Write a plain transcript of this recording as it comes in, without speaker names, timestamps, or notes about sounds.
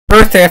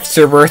birthday if it's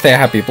your birthday,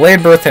 happy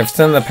belated birthday if it's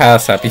in the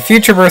past, happy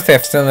future birthday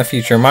if it's in the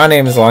future. My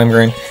name is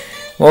Limegreen.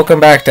 Welcome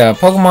back to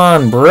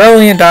Pokemon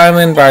Brilliant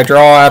Diamond, where I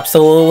draw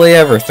absolutely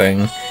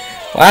everything.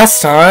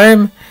 Last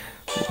time,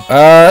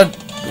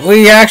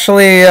 we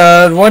actually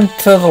went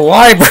to the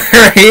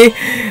library,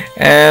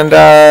 and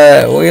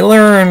we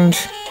learned...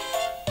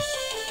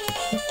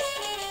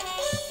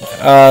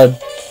 what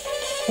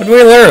did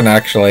we learn,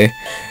 actually?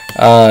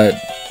 A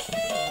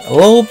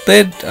little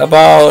bit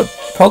about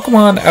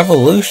Pokemon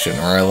evolution,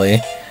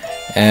 really.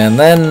 And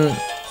then,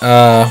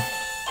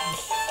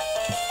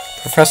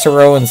 Professor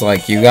Rowan's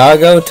like, you gotta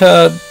go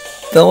to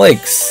the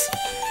lakes.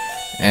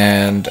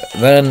 And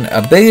then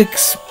a big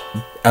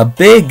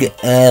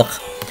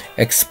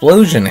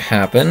explosion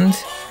happened.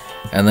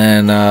 And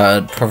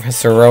then,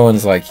 Professor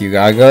Rowan's like, you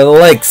gotta go to the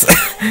lakes.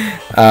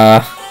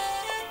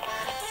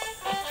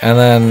 And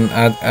then,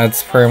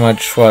 that's pretty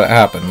much what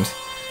happened.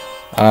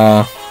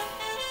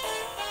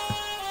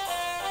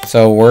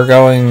 So we're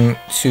going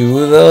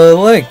to the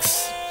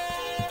lakes.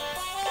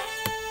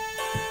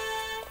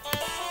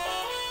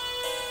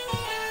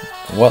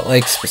 What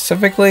lake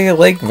specifically?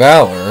 Lake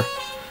Valor.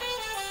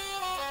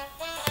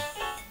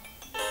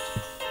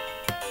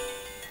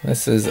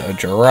 This is a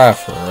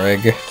giraffe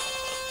rig.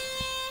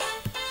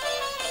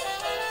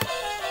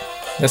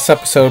 This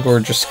episode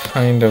we're just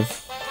kind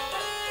of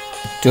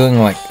doing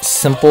like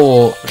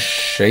simple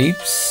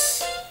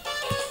shapes.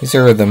 These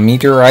are the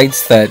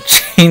meteorites that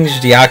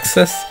changed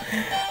Deoxys.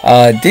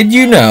 Did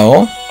you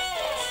know,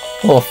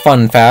 a little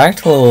fun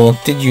fact, a little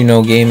did you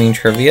know gaming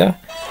trivia,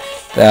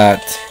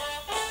 that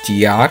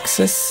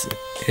Deoxys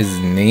is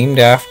named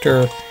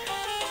after,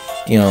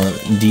 you know,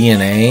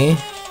 DNA,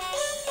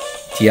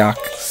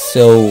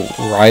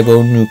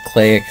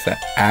 deoxyribonucleic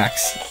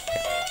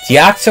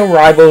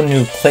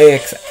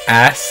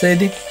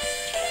acid.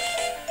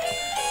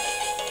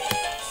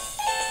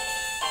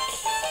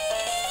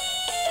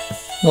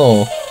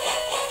 Little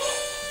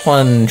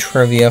fun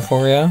trivia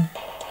for you.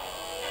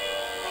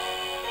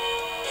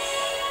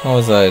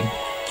 What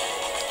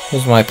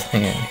was my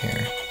plan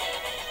here?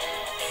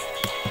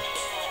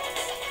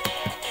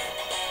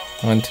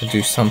 I wanted to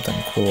do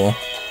something cool.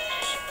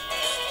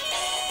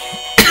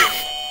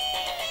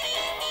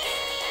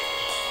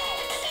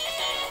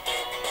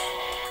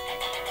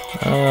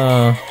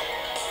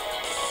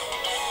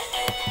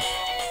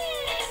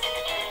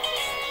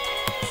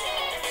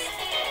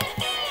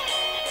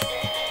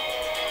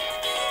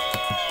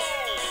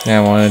 Yeah,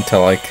 I wanted to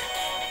like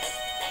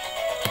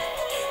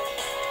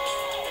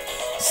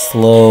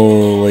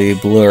slowly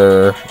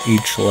blur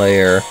each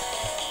layer.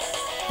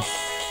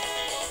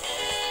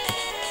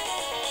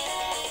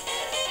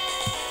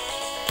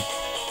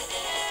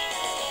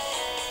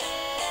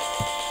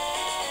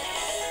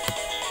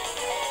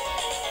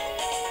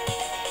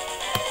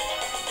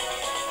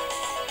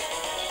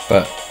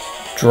 But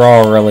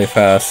draw really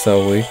fast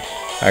so we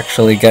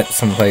actually get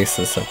someplace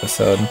this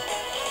episode.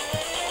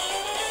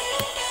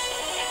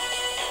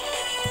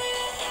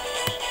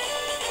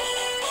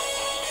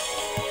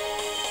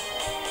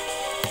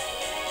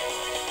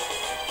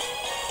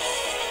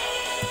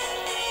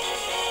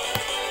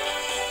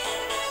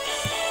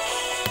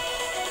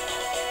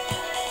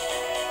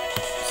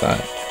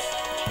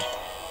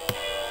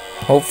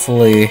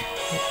 Hopefully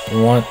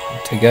want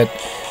to get...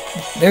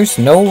 There's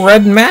no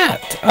red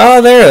mat! Oh,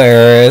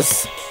 there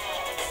is!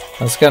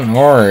 I was getting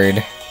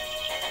worried.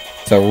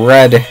 It's a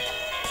red...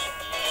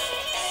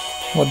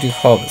 What do you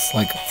call this?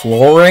 Like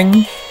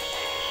flooring?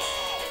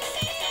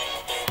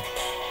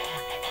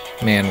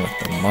 Man with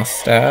the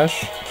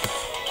mustache.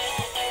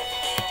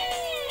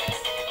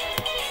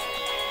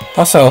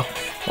 Also,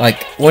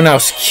 like, when I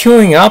was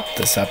queuing up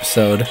this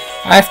episode,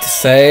 I have to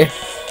say,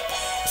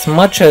 as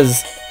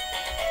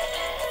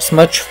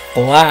much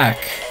black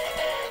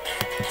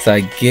as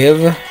I give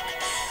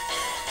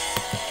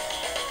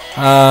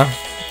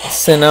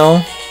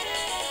Sinnoh's,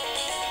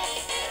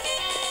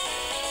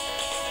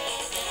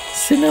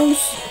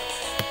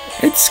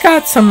 it's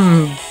got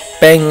some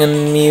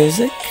banging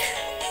music.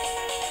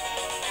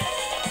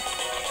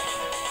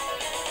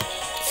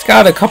 It's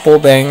got a couple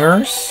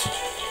bangers.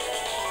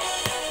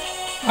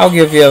 I'll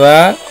give you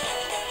that.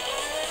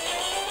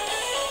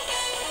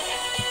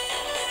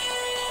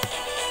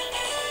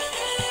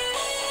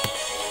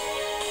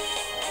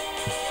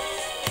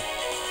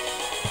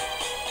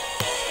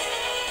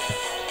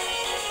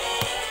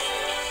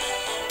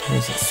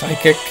 There's a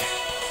psychic.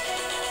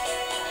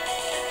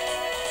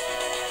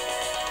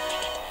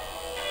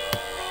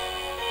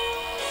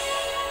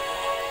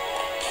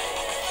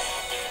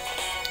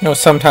 You know,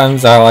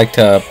 sometimes I like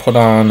to put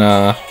on,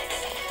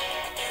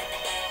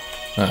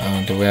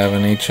 do we have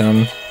an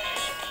HM?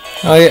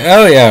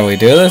 Oh yeah, we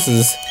do. This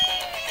is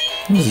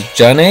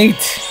Gen 8.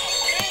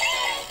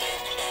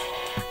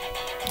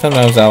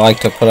 Sometimes I like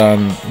to put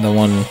on the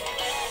one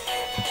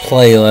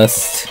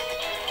playlist.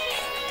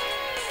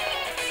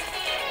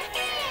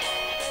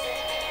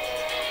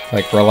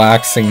 Like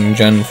relaxing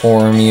Gen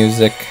 4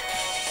 music.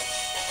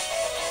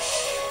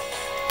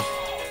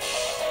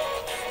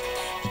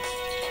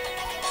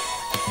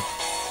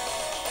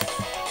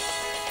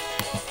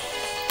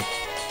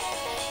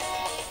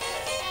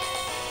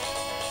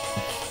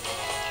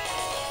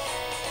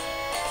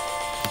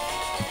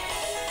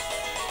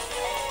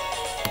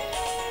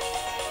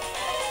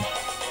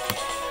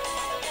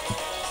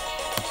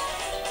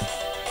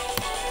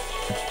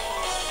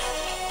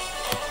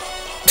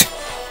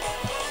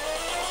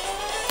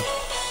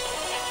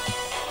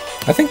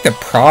 I think the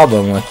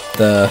problem with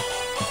the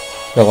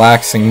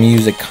relaxing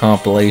music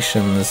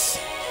compilations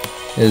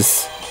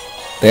is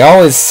they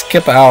always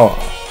skip out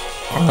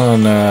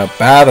on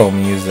battle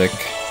music.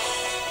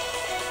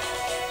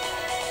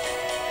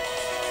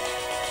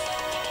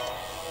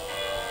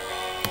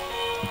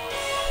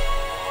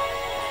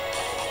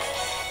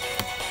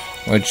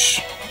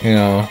 Which, you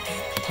know,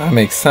 that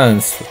makes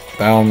sense.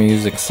 Battle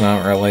music's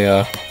not really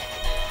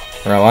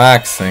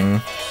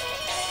relaxing.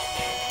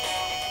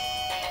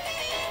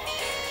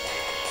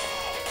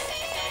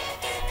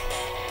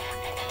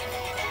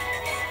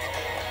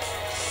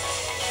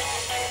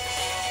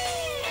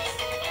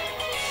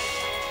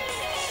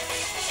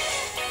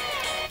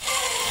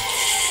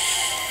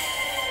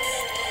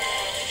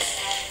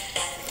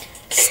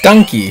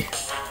 Stunky.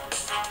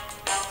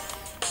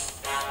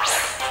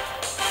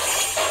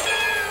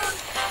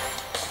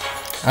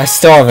 I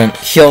still haven't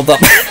healed up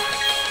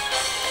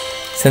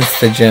since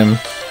the gym.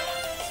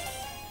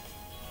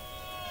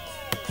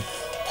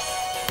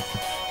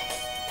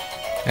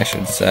 I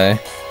should say.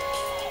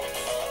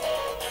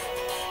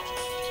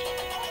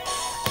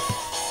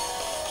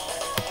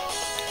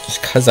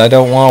 Just because I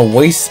don't want to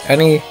waste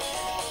any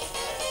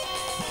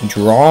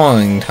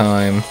drawing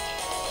time.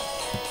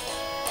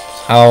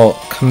 That's how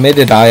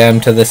committed I am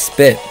to this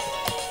bit.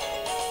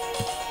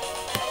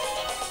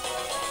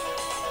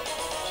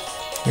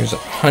 There's a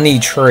honey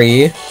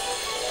tree.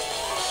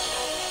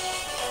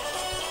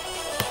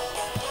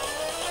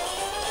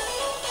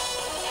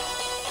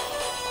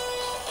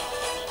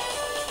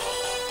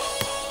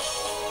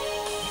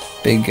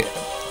 Big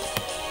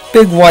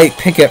white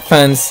picket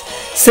fence.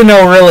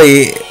 Sinnoh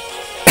really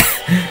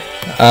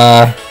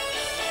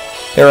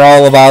they're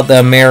all about the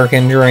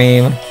American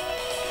dream.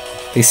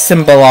 They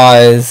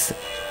symbolize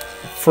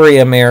free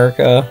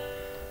America,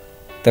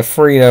 the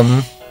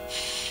freedom.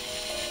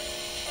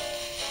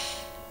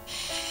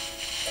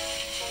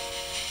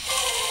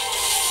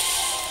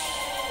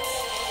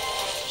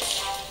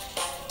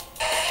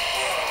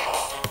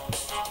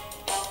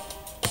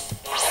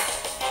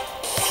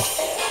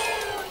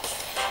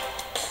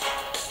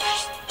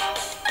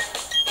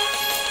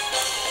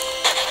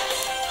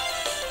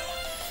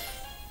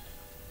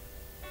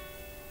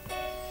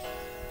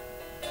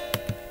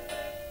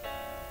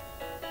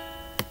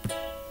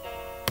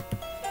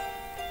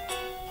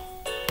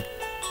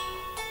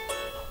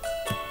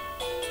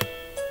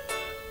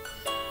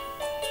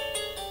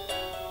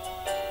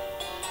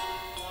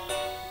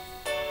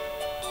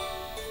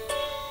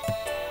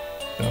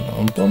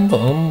 Bum, bum,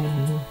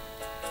 bum.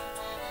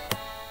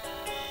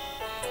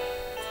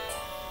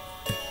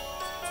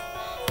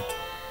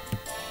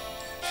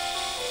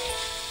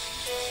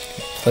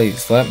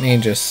 Please, let me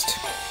just...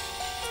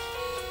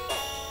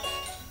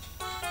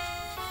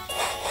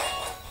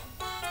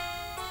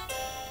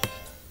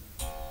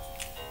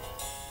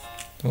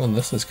 Oh,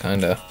 this is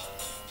kinda...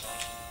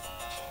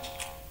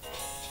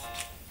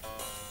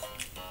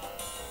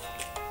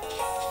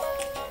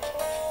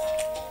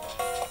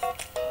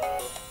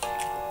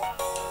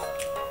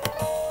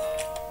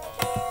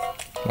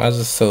 Why is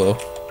this so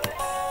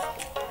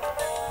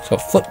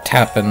flip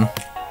tapping?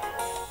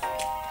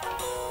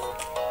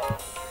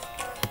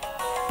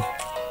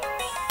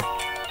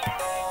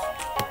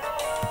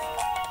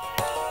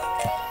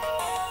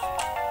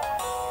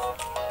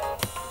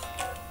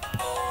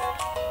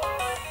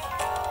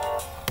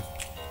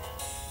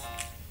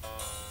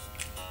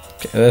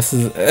 Okay, this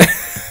is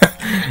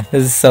this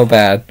is so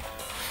bad.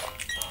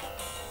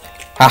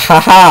 Ha ha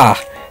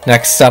ha!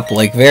 Next up,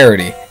 Lake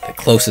Verity. The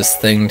closest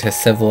thing to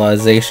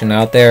civilization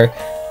out there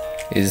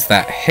is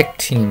that hick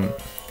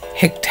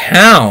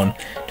town,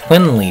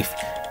 Twin Leaf.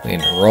 We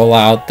can roll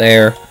out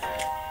there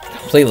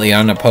completely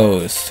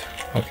unopposed.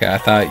 Okay, I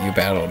thought you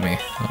battled me.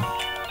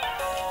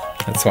 Oh.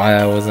 That's why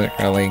I wasn't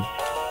really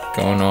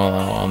going all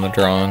out on the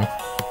drawing.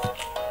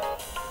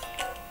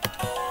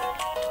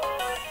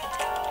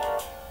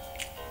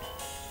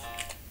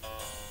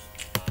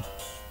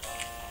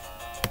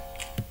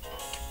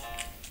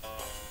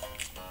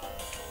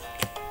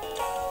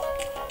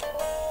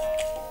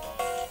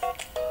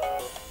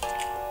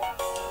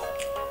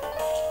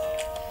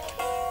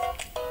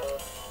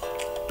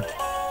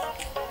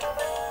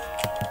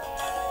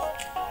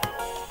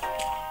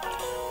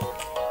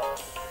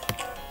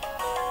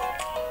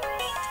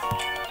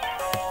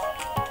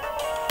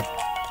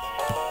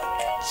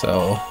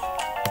 So,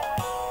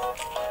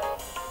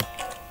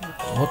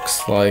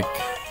 looks like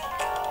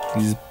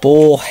these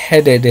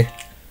bull-headed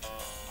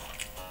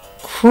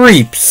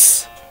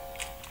creeps,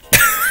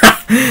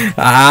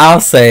 I'll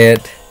say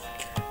it,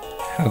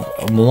 have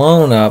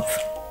blown up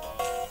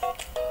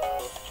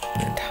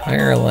an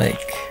entire lake.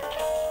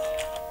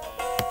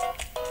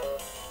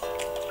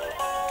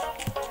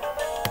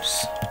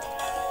 There's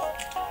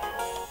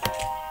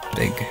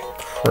big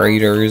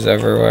craters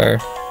everywhere.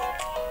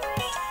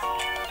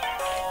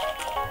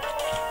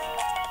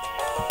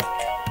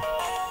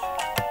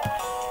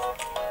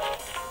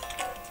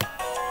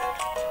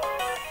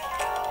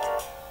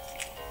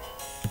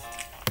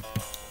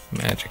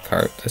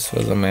 Magikarp. This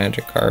was a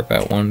Magikarp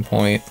at one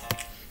point.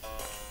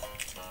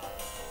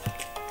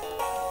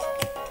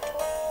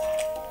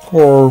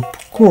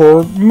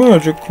 Carp,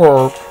 magic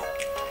carp.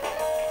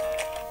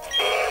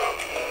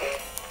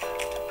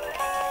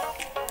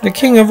 The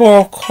king of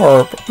all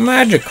carp,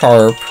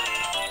 Magikarp.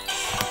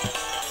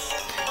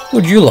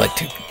 Would you like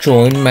to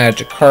join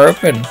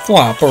Magikarp and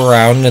flop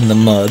around in the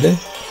mud?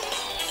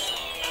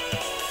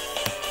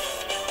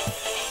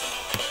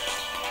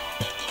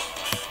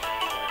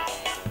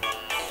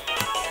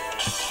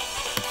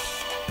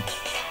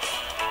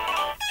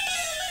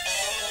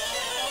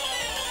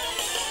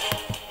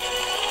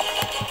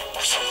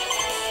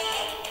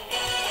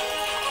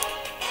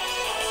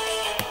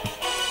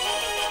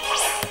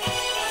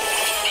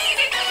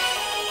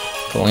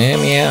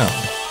 Glameow.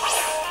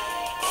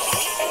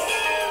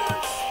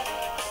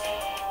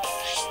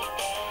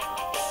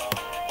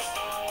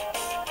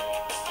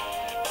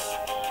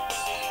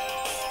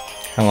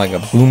 Kind of like a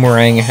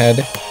boomerang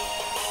head.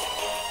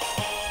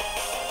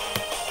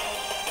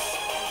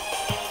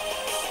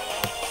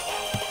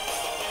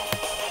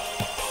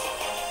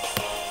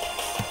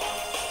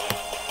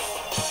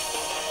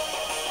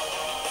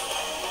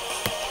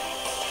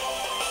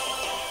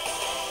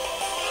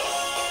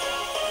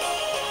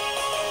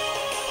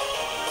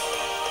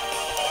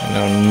 I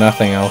know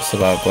nothing else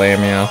about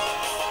Glameow.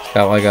 It's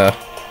got like a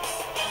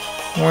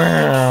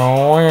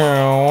wow,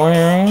 wow,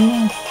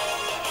 wow.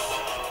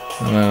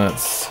 And then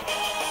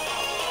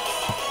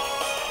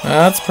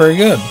that's pretty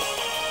good.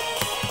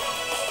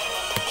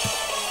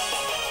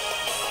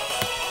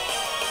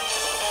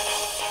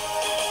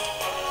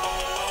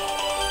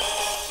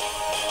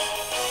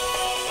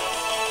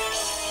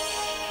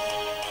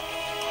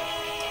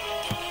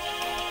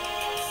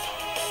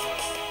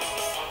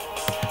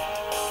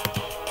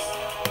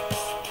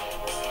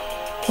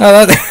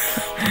 Oh,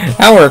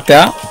 that worked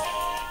out.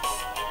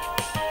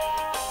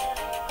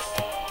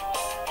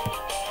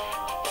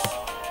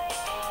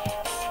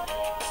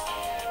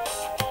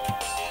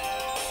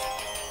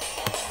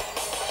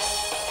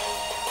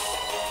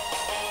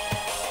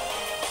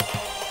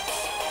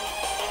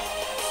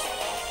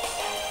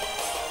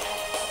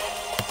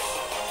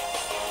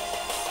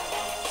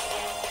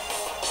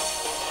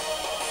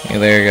 Yeah,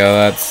 there you go.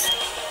 That's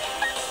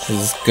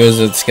as good as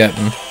it's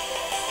getting.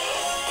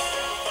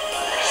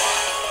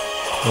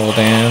 Little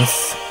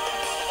dance.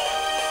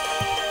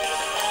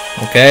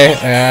 Okay,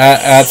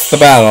 that's the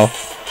battle.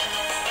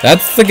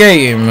 That's the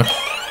game.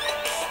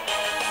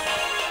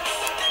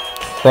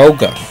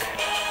 Croagunk.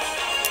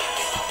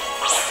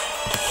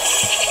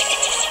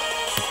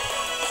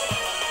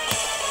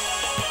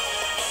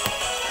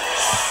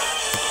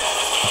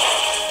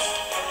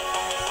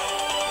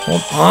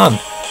 Hold on.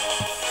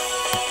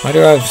 Why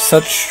do I have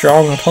such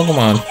strong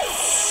Pokemon?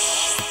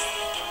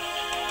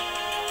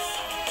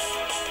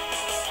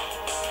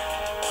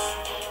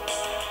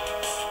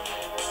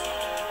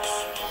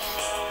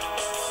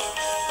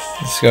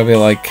 It's gonna be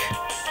like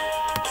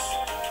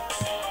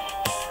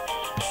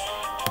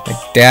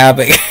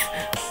dabbing.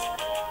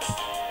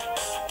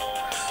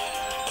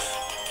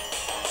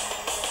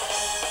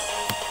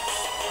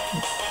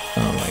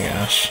 Oh my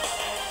gosh.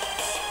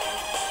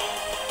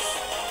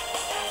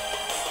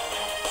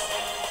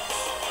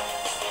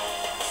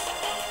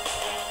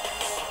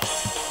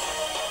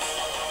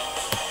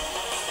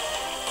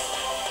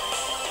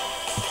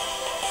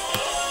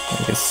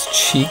 Like his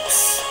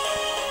cheeks.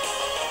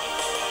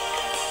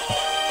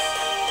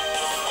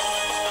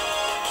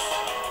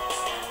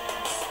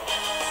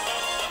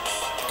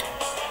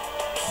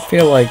 I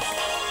feel like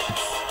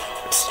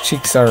his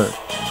cheeks are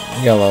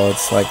yellow,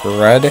 it's like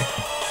red.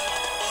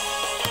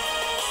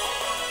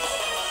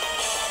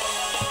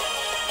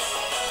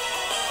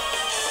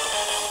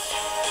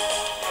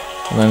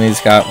 And then he's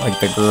got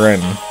like the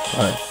grin,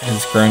 but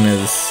his grin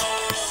is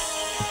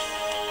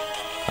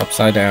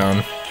upside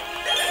down.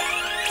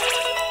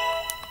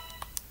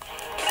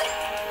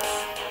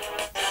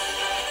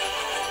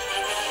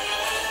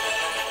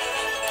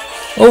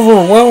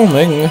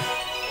 Overwhelming.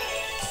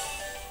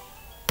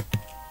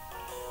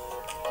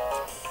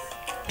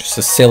 Just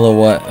a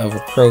silhouette of a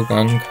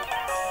Croagunk.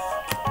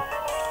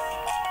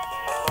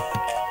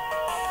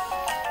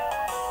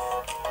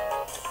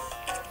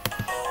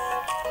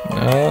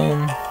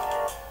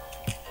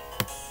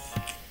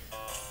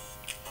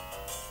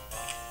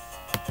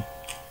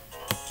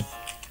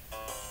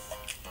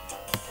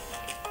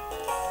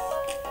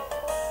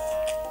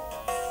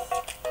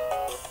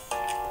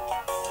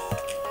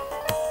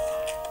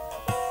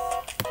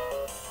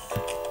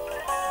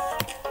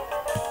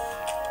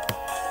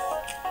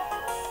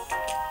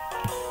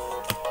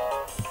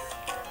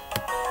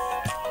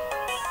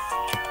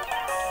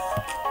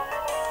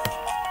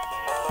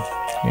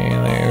 Okay,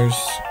 there's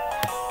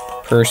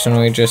the person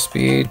we just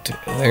beat.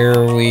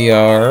 There we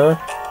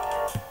are.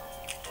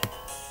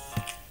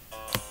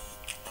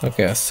 Look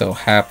at us, so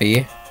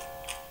happy.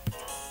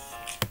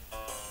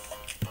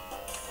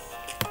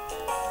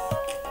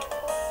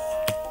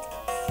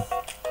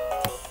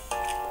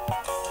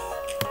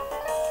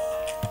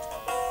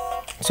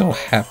 So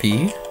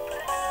happy.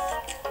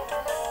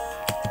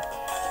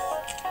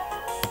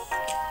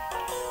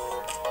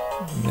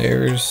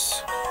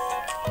 There's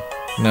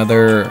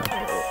another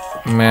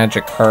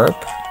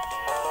Magikarp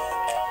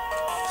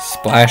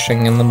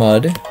splashing in the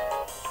mud.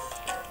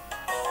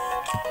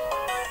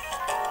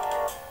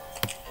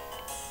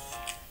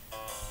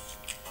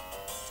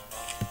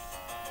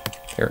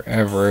 They're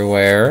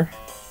everywhere.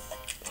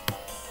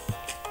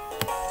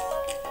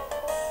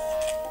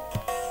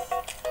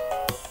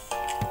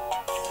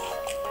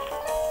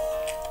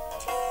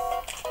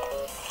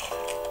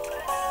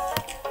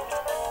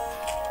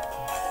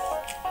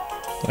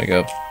 Like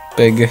a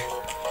big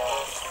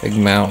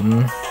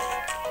mountain.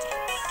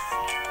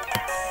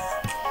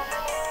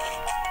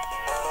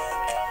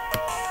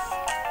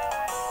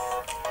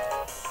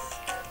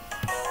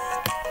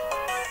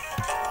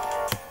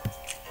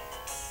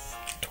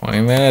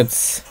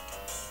 Minutes.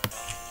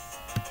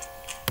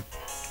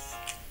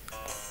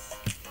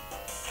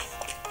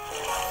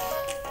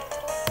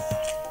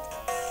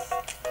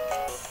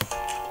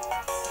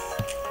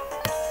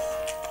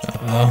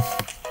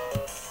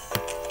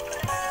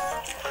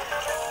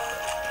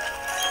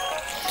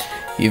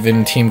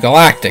 Even Team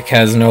Galactic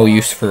has no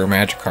use for a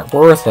Magikarp.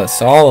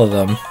 Worthless, all of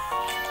them.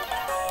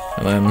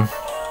 And then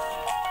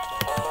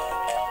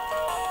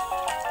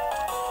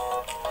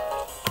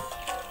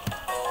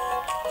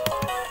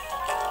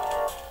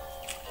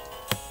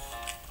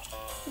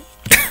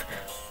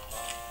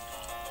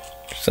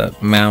just a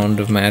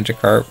mound of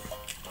Magikarp.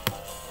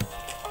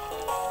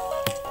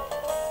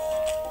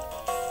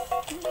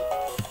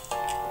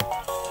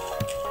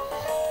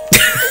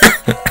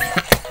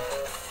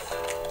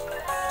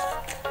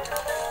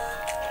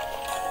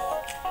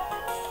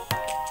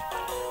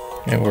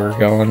 And we're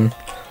going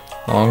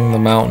along the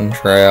mountain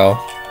trail.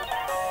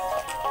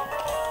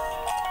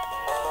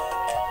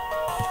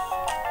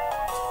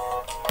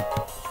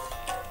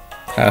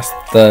 Past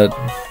the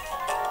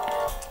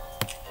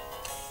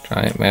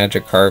giant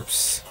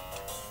Magikarps.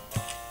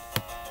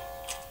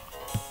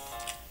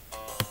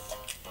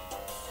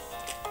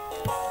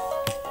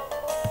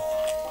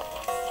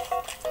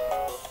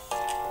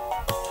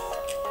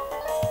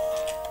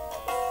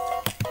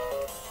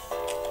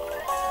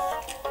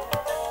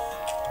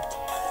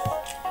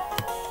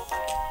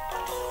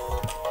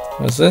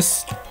 Was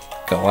this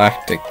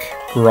Galactic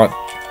Grunt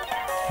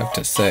have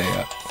to say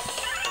it?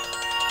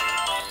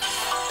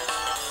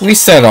 We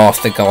set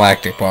off the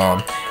Galactic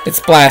Bomb. Its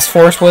blast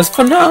force was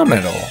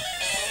phenomenal.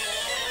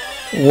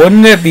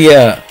 Wouldn't it be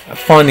a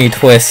funny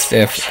twist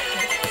if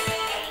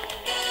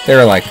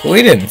they're like,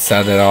 we didn't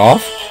set it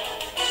off.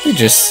 We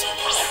just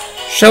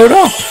showed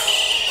up.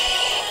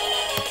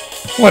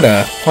 What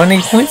a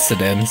funny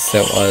coincidence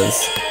it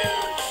was.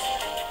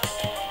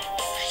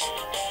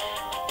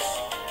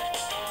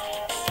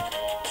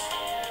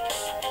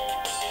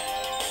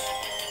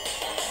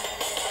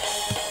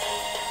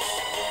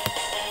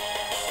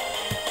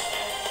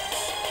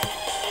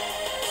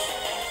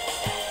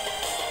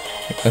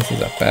 This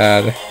is a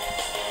bad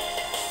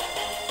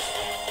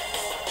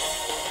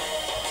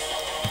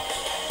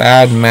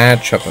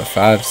matchup if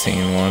I've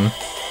seen one.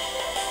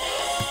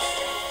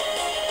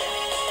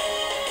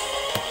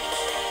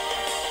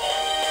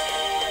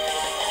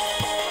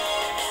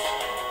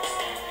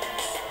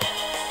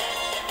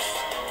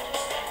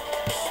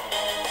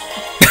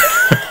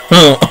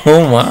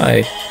 Oh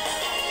my.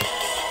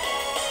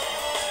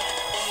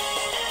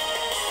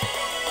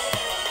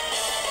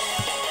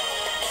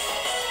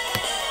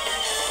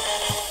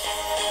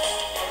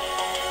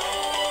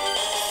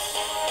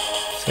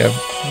 See,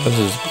 what does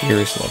his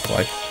ears look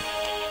like?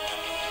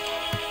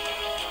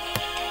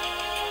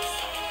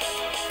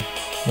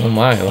 Oh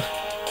my.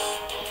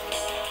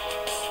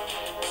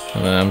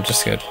 And then I'm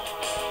just gonna...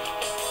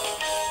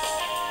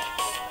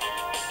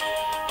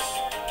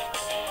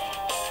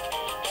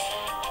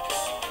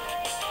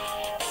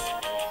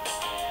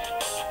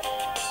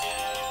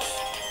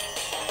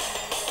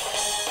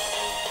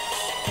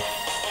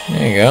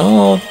 There you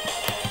go.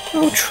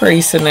 No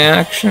trace in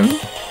action.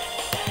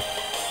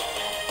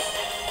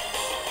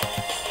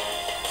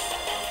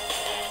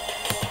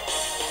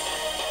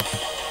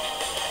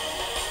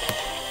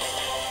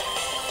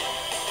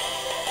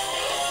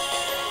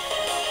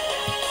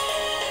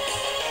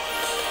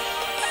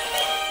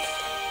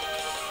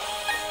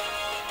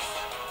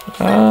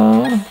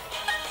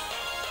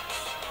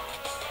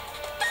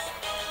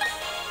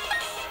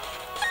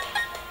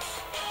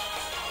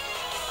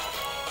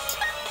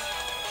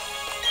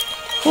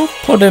 We'll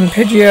put in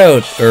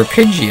Pidgeot, or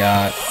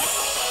Pidgeot.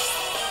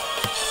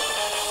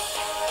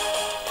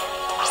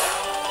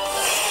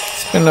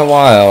 It's been a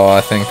while,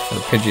 I think, for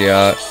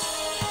Pidgeot.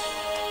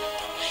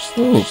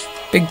 Ooh,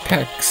 big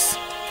pecs.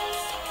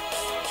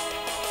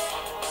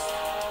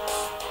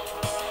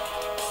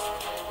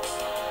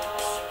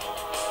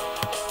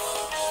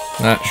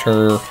 Not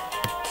sure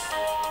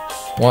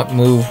what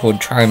move would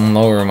try and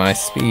lower my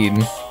speed.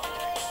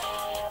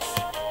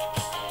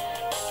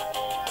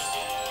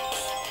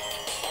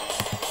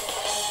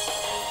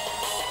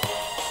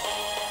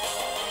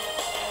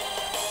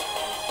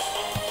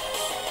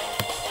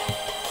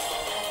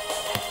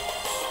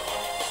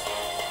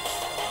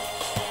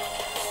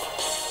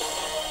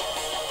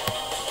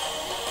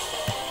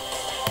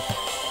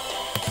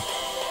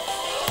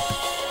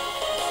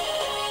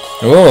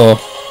 Ooh.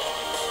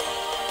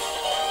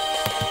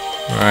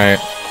 Alright.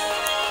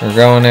 We're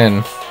going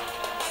in.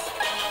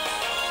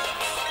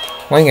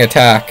 Wing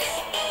attack.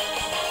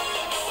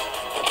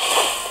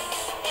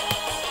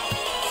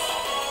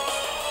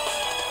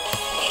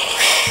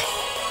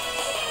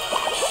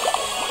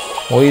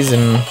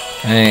 Poison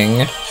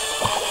thing.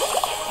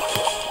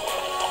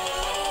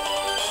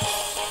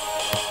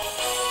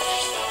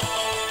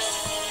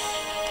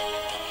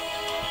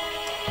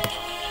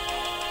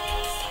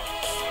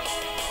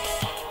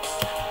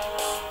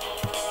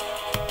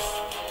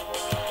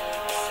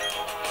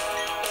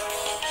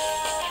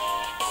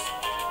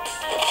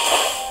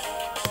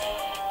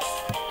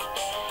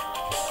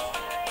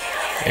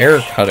 Air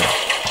cutter.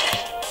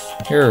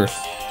 Here,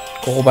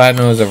 Golbat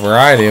knows a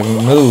variety of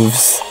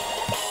moves.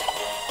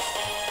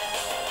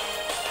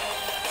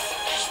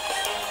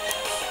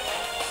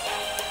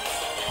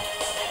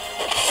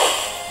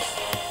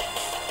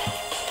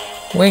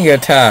 Wing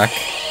attack.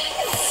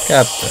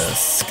 Get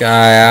this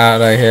guy out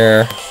of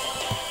here.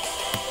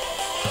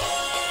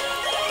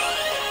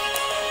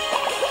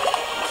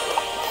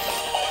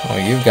 Oh,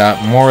 you've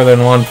got more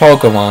than one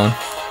Pokemon.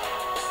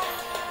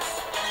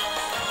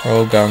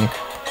 Croagunk.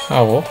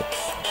 Oh, well,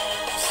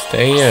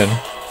 stay in.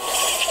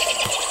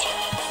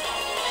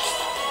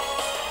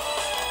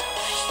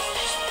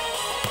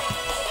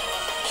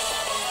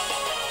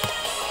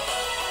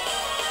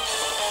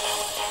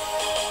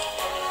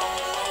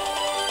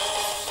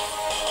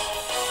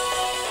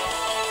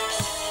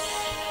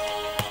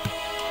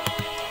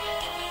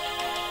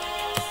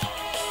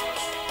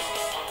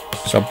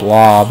 It's a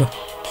blob.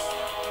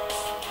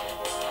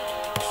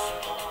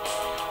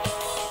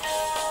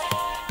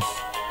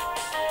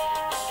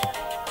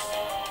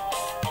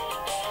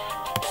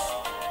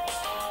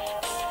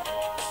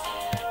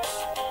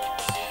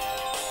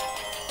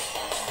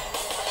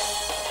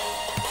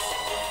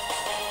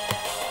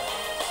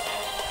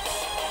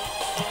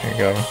 There you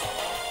go.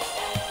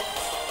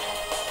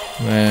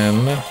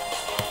 And then,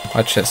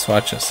 watch this,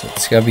 watch this.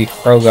 It's gonna be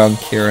Croagunk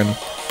here in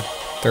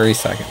 30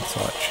 seconds.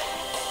 Watch.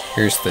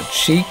 Here's the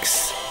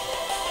cheeks.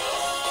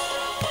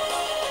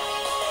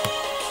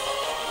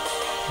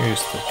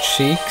 Here's the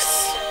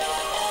cheeks.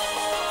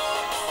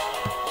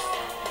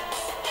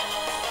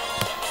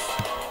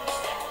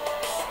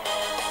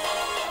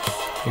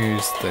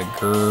 Here's the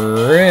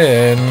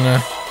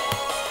grin.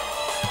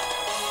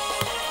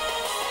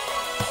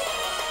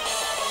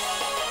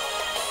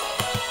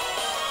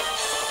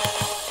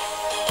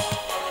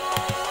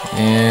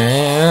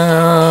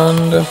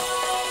 And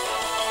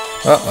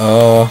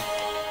uh-oh.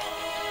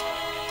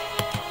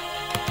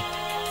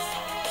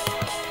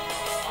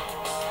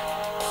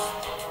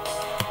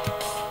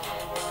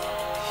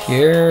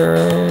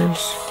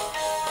 Here's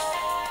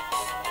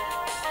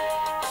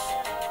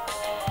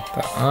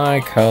the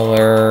eye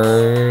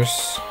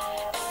colors.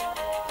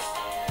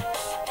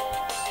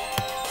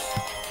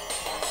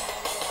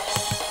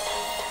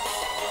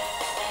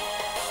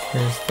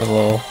 Here's the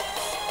little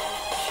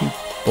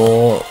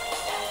pupil.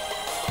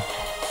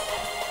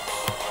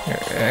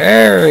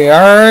 There we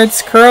are,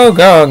 it's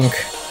Croagunk.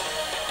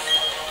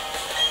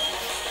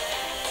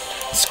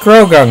 It's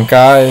Croagunk,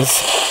 guys.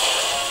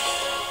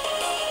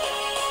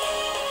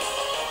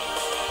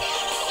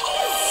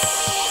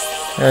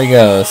 There he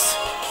goes.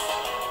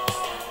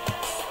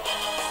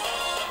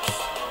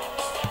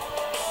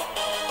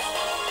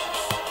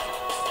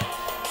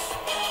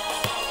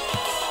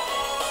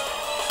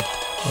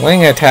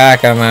 Wing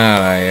attack, I'm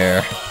out of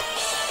here.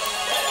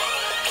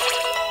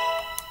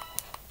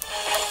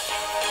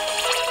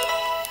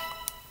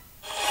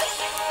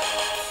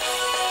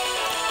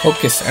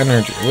 Focus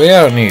energy. We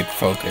don't need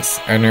focus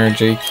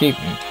energy. Keep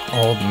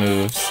old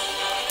moves.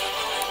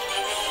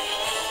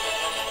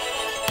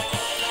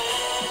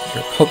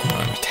 Your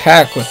Pokemon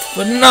attack with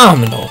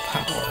phenomenal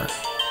power.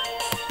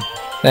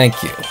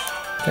 Thank you.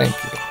 Thank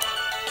you.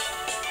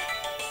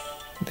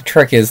 The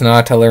trick is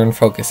not to learn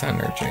focus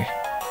energy.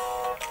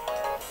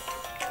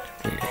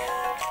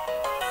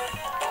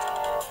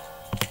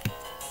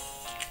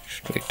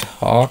 Should we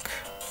talk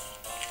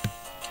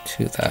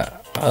to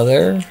that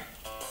other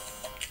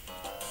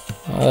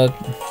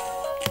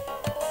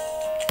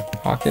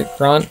pocket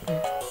grunt?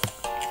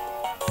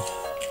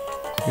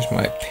 Here's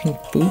my pink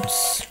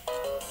boots.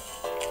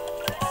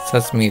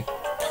 Sets me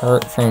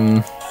apart from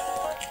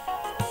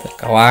the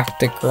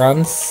galactic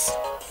grunts.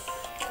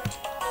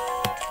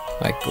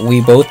 Like,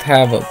 we both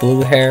have a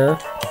blue hair,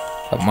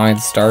 but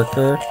mine's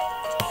darker.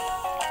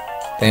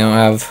 They don't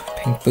have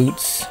pink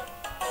boots.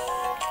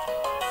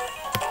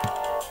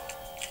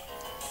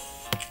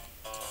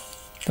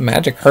 The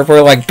Magikarp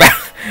were like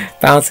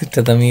bouncing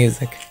to the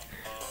music.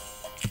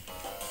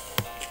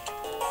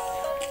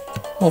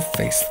 We'll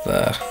face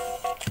the...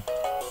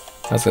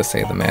 I was gonna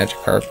say the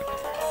Magikarp.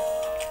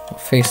 We'll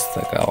face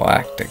the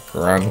galactic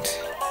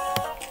grunt.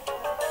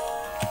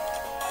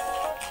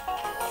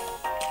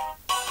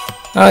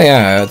 Oh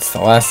yeah, it's the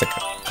last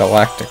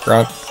galactic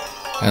grunt.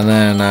 And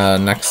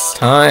then next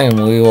time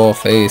we will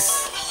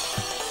face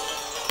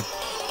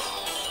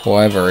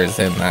whoever is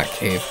in that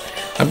cave.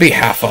 On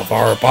behalf of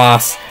our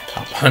boss,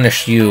 I'll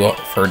punish you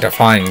for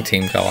defying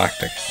Team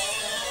Galactic.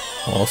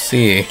 We'll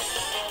see.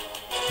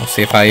 We'll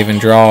see if I even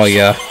draw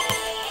ya.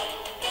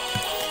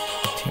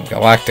 Team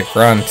Galactic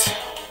Grunt.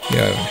 You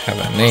don't even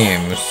have a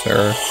name,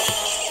 sir.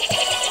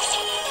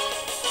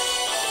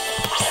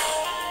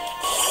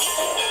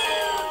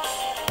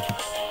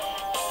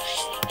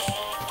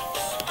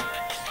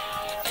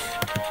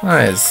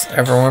 Why does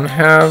everyone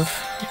have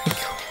a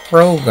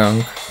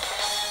Croagunk?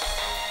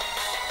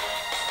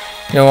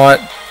 You know what?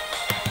 I'm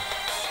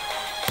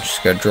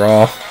just gonna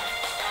draw.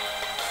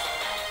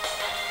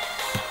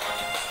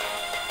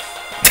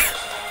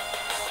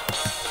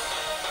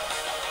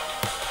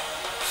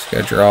 Just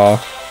gonna draw.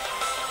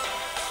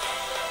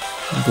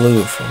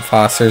 Blue from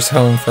Foster's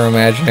Home for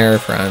Imaginary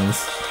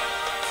Friends.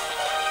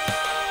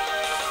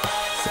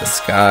 It's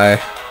this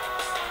guy.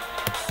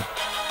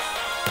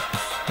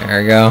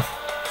 There we go.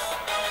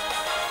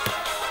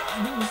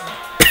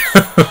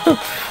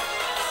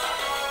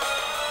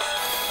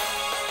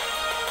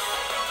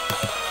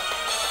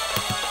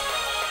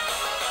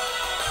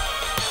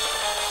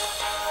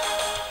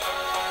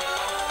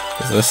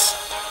 This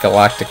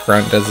galactic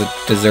grunt doesn't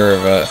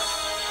deserve a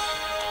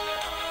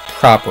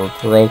proper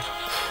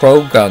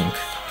Croagunk.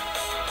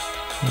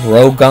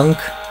 Croagunk?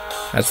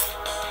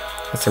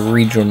 That's a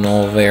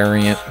regional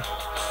variant.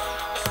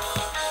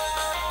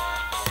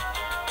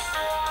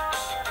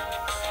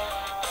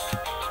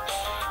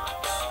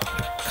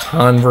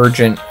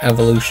 Convergent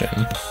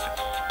evolution.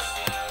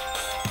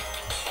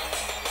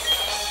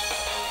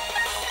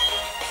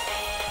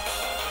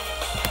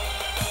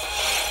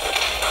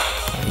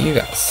 You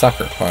got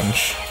Sucker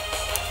Punch.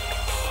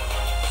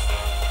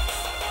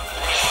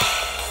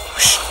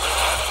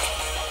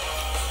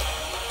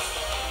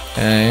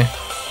 Okay.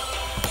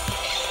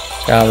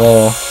 Got a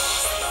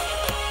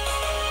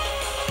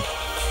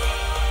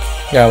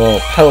little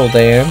pedal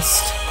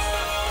danced.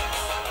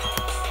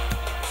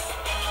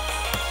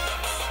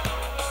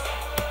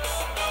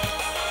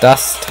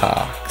 Dust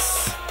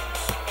Tox.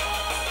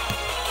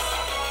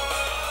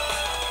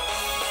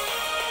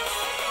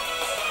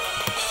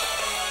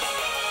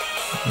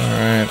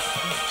 Alright.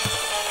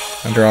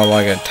 I draw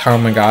like a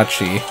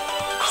Tamagotchi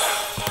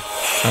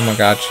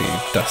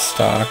Dust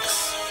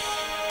Tox.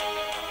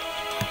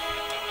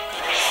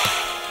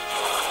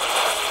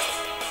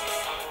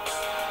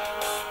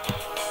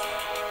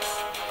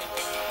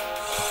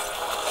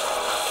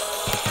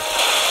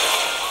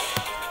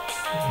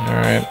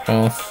 Alright,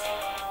 well.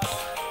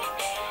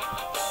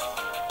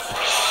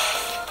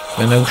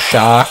 No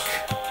shock.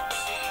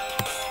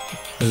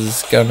 This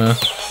is gonna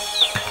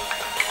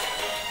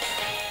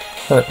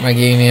hurt my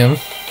Meganium.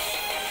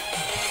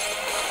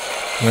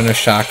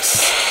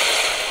 Shocks.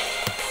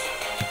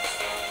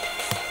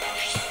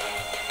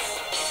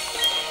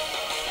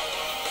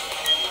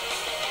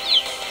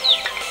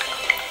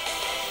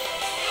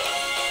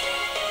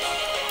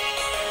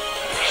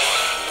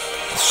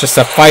 It's just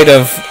a fight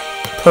of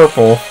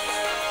purple.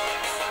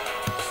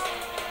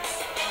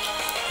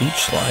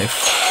 Each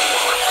life.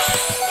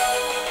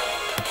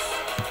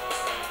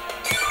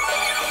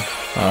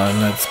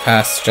 And it's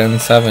past Gen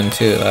 7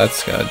 too,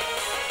 that's good.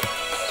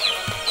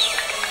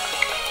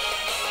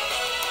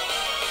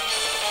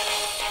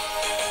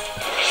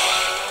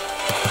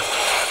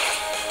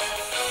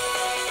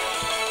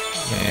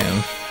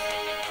 Man.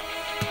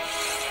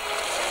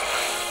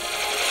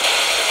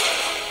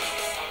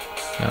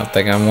 I don't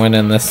think I'm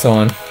winning this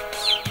one.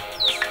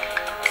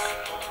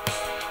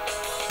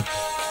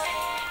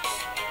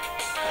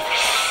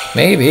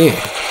 Maybe.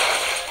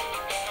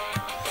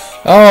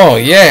 Oh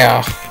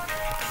yeah!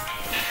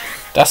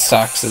 Dust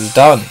Tox is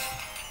done.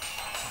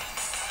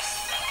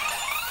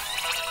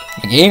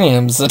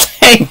 Meganium's a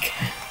tank.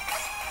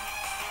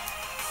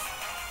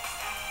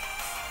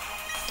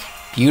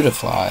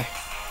 Beautifly.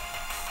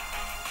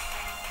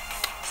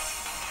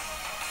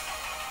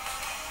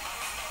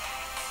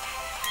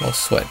 We'll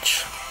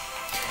switch.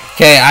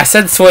 Okay, I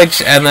said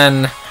switch and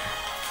then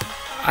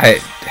I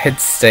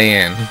hit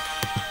stay in.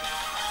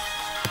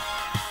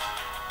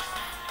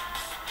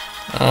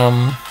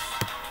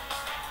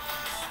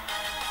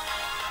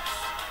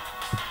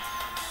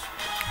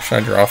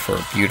 Should I draw for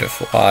a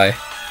beautiful eye?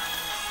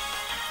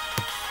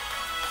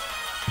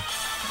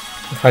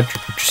 If I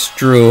just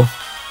drew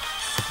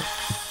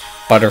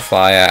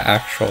butterfly at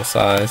actual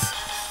size.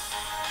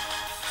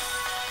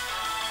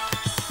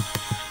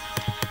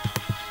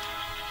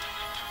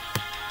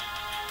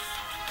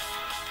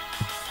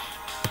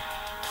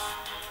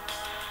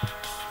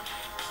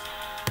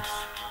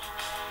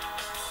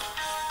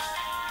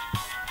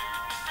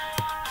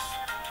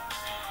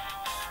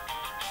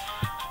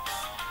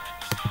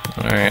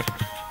 Alright.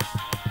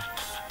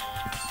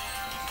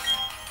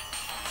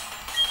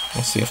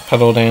 We'll see if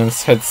Pedal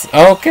Dance hits.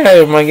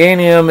 Okay,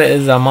 Meganium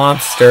is a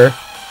monster.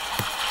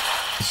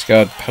 Just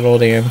got Pedal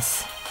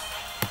Dance.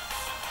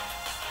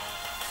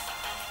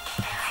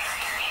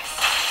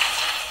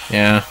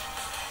 Yeah.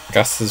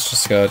 Gus is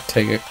just gonna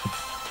take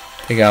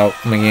out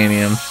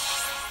Meganium.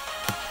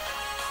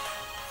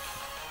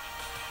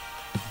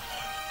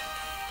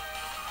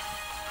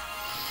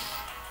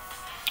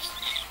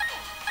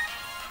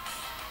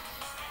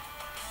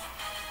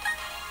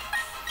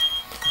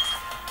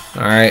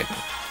 Alright.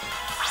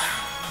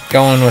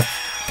 Going with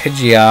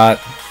Pidgeot.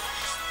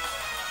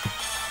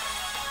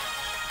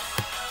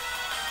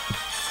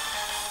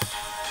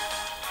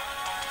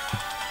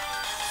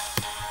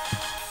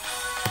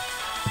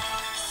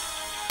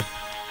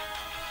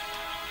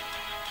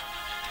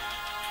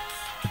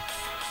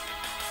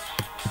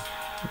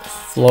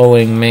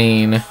 Flowing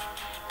mane.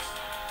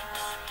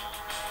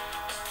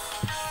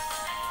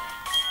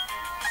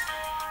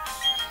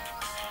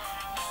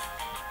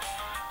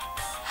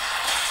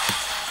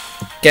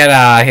 Get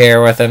out of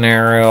here with an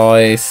aerial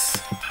ace.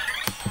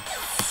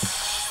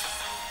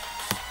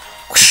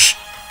 Whoosh.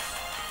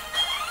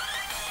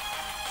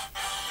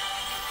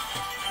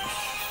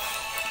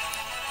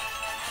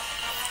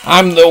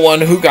 I'm the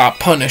one who got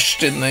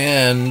punished in the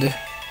end.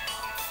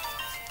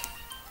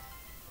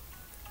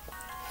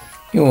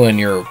 You and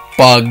your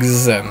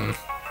bugs and...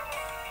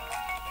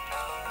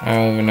 I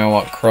don't even know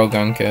what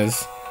Croagunk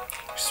is.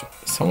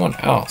 Someone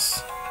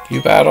else. Do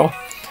you battle?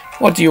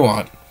 What do you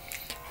want?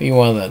 Are you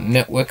one of the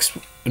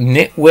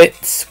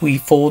nitwits we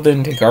fold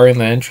into guarding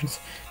the entrance?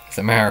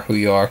 Doesn't matter who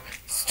you are.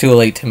 It's too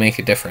late to make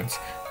a difference.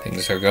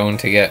 Things are going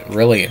to get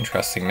really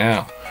interesting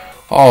now.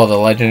 All the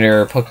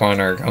legendary Pokemon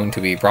are going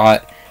to be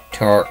brought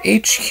to our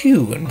HQ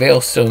in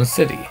Veilstone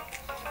City.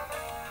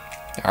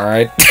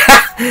 Alright.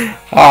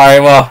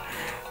 Alright, well...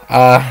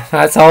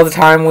 that's all the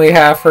time we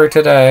have for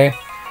today.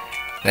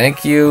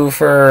 Thank you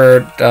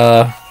for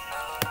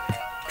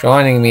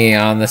joining me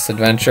on this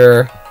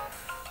adventure.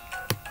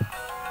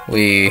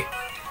 We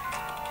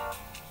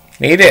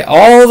made it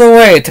all the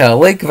way to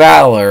Lake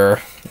Valor.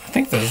 I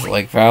think this is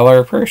Lake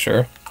Valor, pretty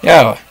sure.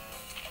 Yeah.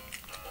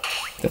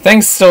 The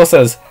thing still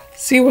says,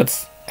 see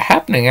what's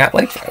happening at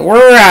Lake...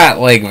 We're at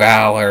Lake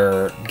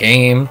Valor,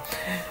 game.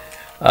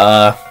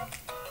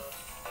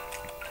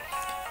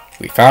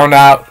 We found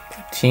out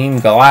Team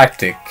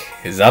Galactic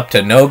is up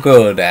to no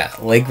good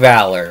at Lake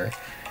Valor,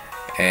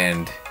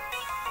 and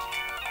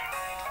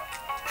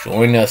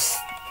join us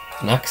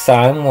next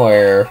time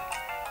where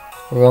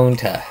we're going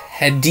to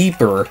head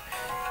deeper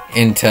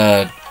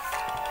into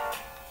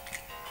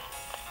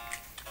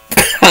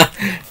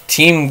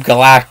Team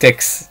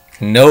Galactic's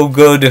no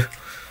good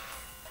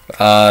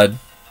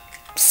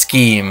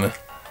scheme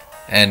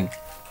and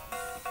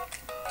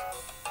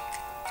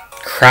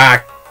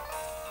crack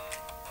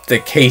the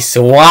case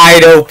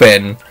wide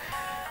open.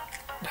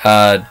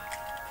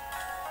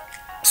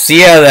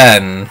 See ya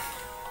then.